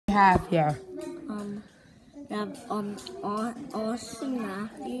have here? We have Austin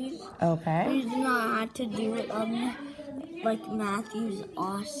Matthews. Okay. The reason I had to do it like Matthews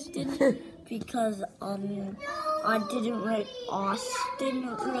Austin because I didn't write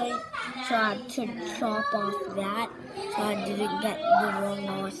Austin right, so I had to chop off that, so I didn't get the wrong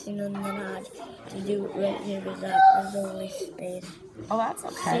Austin, and then I had to do it right here because that was the only space. Oh, that's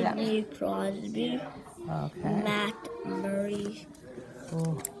okay. Sidney Crosby. Okay. Matt Murray.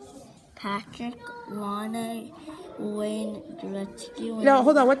 Ooh. Patrick Laine. Wayne Gretzky. No,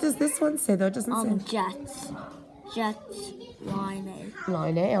 hold on. What does this one say, though? It doesn't say. Jets Laine.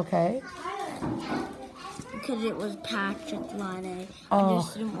 Laine, okay. Because it was Patrick Laine. Oh. I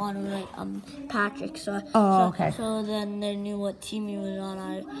just didn't want to write Patrick, okay. So then they knew what team he was on.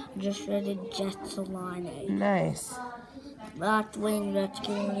 I just read it Jets Laine. Nice. That's Wayne Gretzky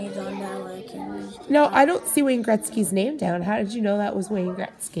when he's on that like. No, I don't see Wayne Gretzky's name down. How did you know that was Wayne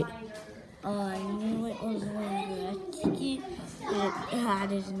Gretzky? I knew it was Wayne Gretzky. It had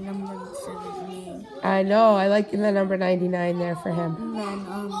his number instead of his name. I know. I like the number 99 there for him. And then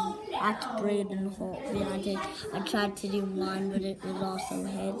that's Braden Holt. I tried to do mine, but it was also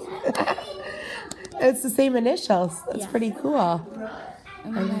his. It's the same initials. That's pretty cool.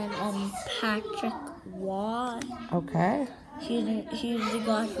 And then Patrick Waugh. Okay. He's the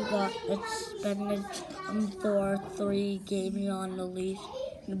guy who got suspended for 3 games on the Leafs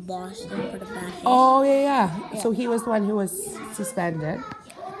in Boston for the bad hit. Oh, yeah. So he was the one who was suspended.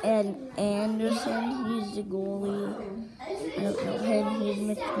 And Anderson, he's the goalie. I don't know him. He's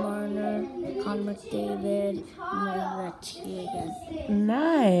Mitch Marner, Connor McDavid, and Wayne Gretzky again.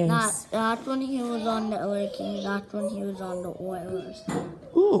 Nice. That's when he was on the LA Kings. That's when he was on the Oilers.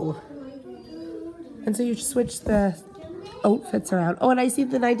 Ooh. And so you switched the outfits around. Oh, and I see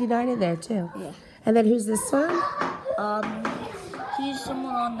the 99 in there too. Yeah. And then who's this one? He's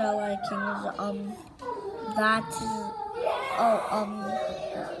someone on the LA Kings.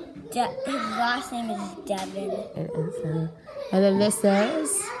 His last name is Devin. It is. And then this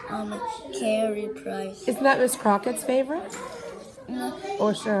is? Carey Price. Isn't that Miss Crockett's favorite? No.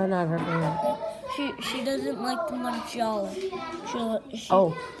 Or sure, not her favorite. She doesn't like the Montreal.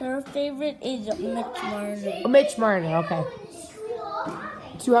 Her favorite is Mitch Marner. Oh, Mitch Marner, okay.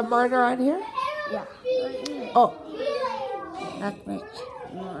 Do you have Marner on here? Yeah. Right here. Oh. That's Mitch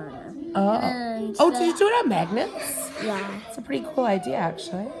Marner. Oh, did you do it on magnets? Yeah. It's a pretty cool idea,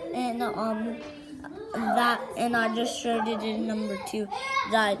 actually. And I just showed it in number 2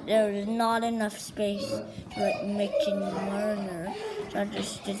 that there was not enough space to write Mitch and Marner. So I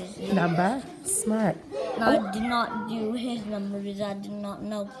just did his number. Smart. And I did not do his number because I did not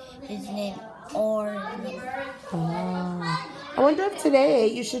know his name or his number. Oh. I wonder if today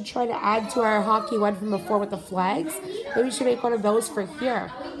you should try to add to our hockey one from before with the flags. Maybe we should make one of those for here.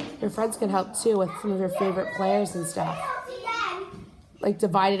 Your friends can help too with some of your favorite players and stuff. Like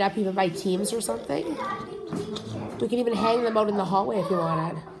divide it up even by teams or something. We can even hang them out in the hallway if you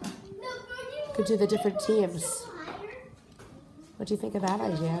wanted. Could do the different teams. What do you think of that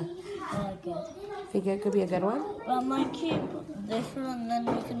idea? I like it. Think it could be a good one? Well, I might keep this one, and then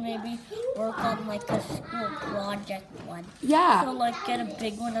we can maybe work on like a school project one. Yeah. So like get a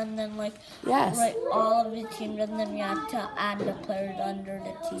big one, and then like yes. write all of the teams, and then we have to add the players under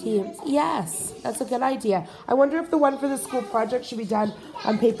the teams. Yes, that's a good idea. I wonder if the one for the school project should be done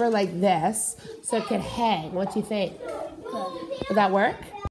on paper like this, so it can hang. What do you think? Good. Would that work?